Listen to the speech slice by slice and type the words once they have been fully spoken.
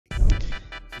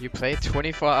You play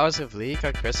 24 hours of League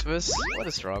on Christmas? What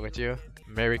is wrong with you?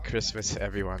 Merry Christmas,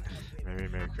 everyone.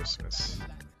 Merry Christmas.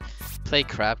 Play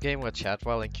crab game with chat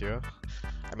while in queue?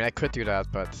 I mean, I could do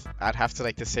that, but I'd have to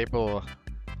like disable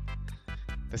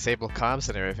comms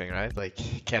and everything, right? Like,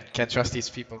 can't trust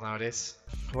these people nowadays.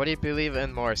 What do you believe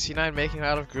in more, C9 making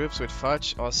out of groups with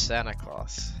Fudge or Santa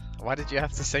Claus? Why did you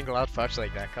have to single out Fudge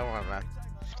like that? Come on, man.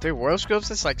 Dude, World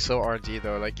Groups is like so RNG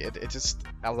though. Like, it just,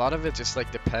 a lot of it just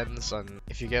like depends on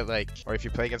if you get like, or if you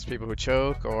play against people who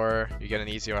choke, or you get an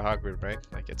easy or hard group, right?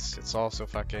 Like, it's also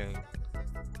fucking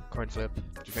coin flip. Do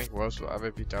you think Worlds will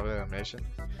ever be double elimination?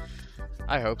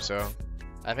 I hope so.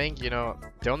 I think, you know,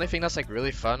 the only thing that's like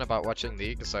really fun about watching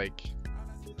League is like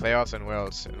playoffs and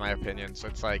Worlds, in my opinion. So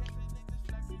it's like,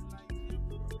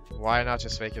 why not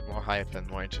just make it more hype and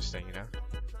more interesting, you know?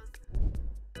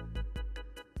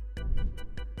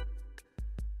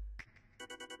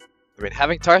 I mean,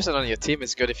 having Tarzan on your team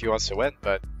is good if he wants to win,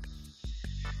 but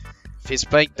if he's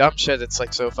playing dumb shit, it's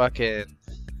like so fucking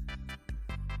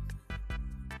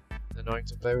annoying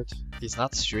to play with. He's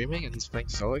not streaming and he's playing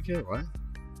solo queue? What?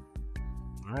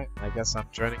 Alright, I guess I'm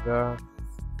joining the...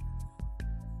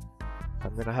 If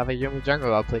I'm gonna have a Yumi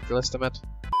jungle, I'll play Kalista mid.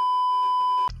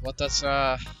 What does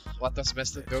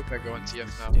Mr. Doka go in TF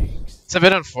now? It's a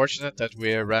bit unfortunate that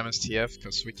we're Ram's TF,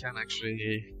 because we can't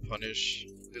actually punish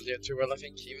Lilia too well, I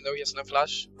think, even though he has no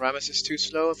flash. Rammus is too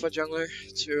slow for jungler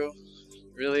to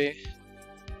really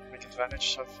make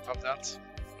advantage of that.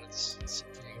 Let's see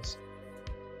if he goes.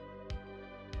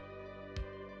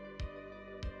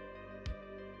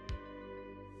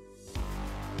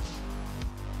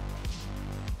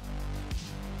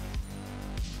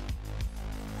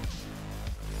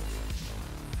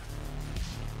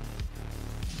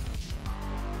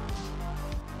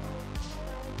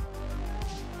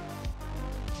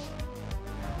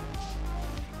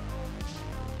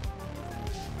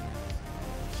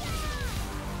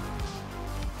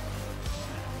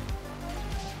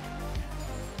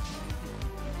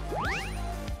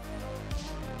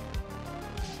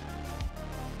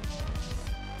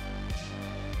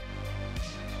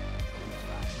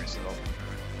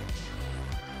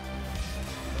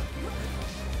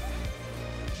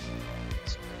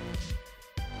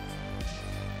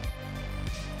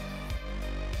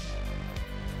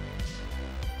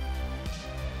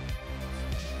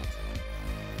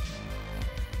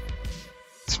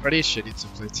 It's pretty shitty to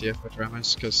play TF with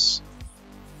Rammus, because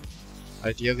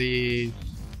ideally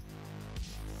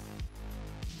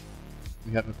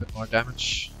we have a bit more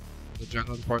damage in the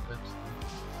jungle department.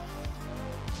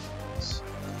 This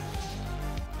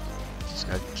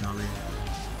guy Johnny.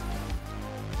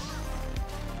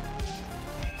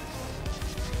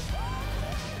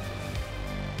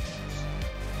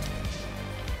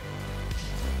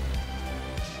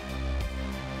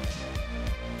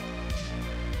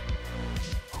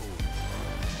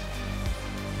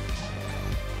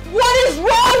 What is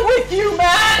wrong with you,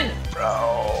 man?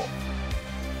 Bro.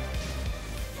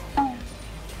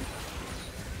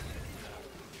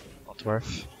 Not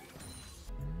worth.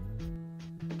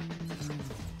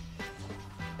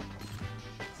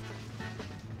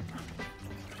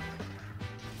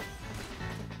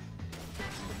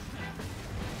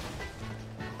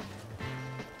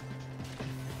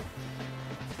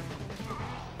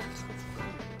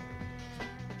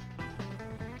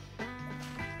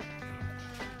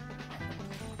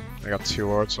 I got 2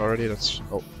 wards already, that's...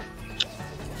 oh.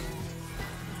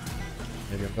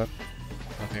 Maybe I'm dead.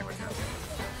 Nothing like that.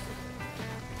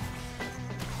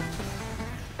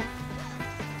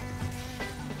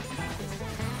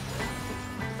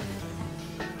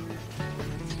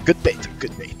 Good bait,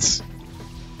 good bait.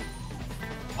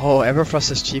 Oh,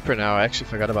 Everfrost is cheaper now, I actually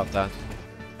forgot about that.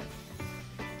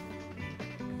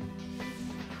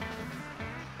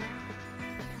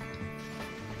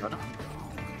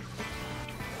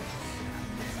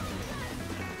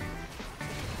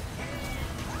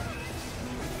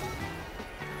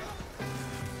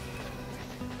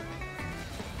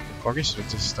 Corgi should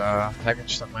have just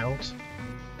packaged up my ult.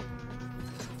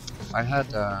 If I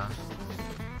had right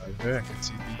here, I could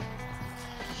see me.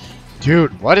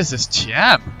 Dude, what is this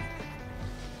champ?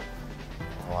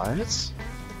 What?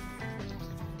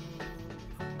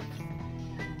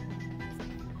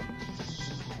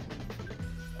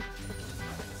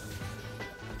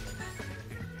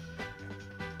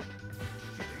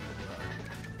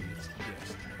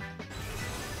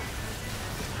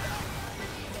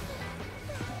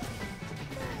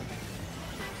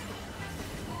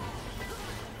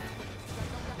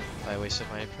 I wasted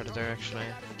my Predator actually.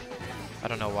 I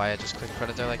don't know why I just clicked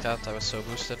Predator like that, I was so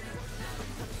boosted.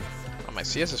 Oh, my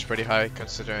CS is pretty high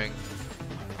considering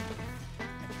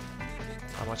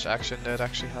how much action did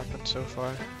actually happen so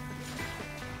far.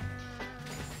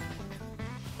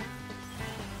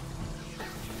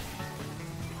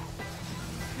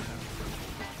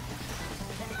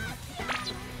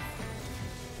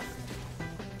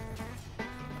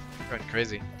 Going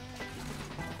crazy.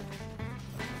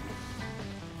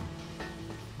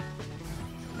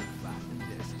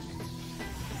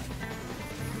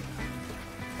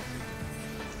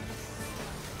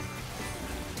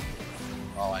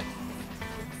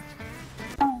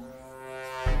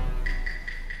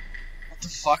 What the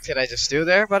fuck did I just do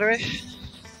there, by the way?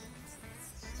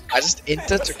 I just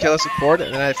inted to kill a support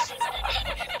and then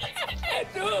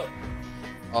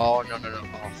Oh, no.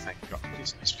 Oh, thank God.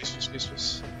 Please.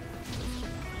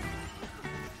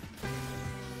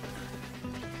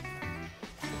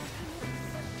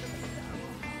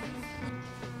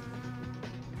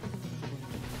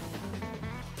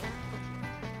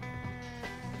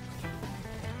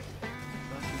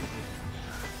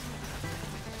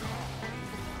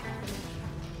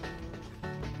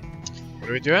 What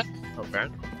are we doing? Okay.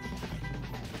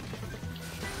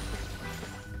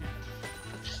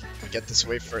 Get this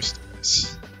wave first,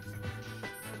 guys.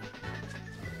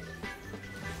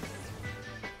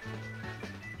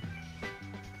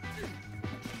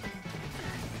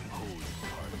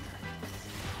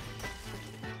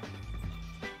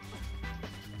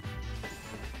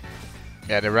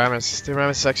 Yeah, the ram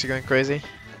is actually going crazy.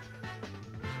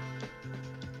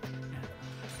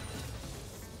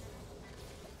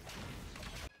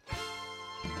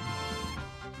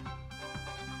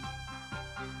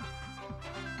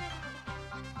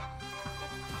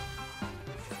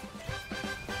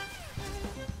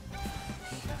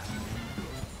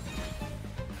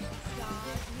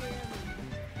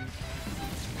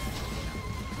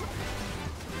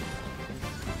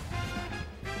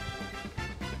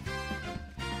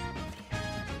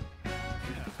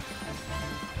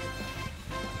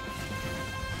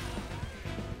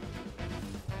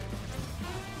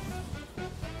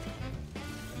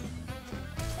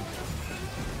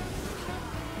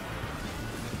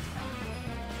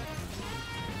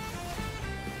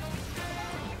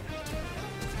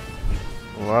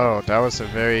 Wow, that was a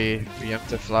very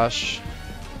preemptive flash.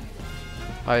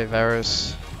 Hi,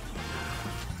 Varus.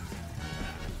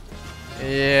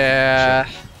 Yeah.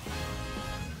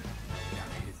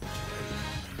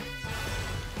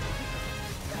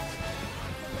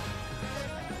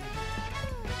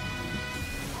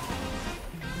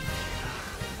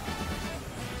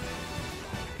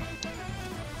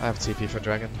 I have TP for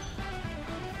Dragon.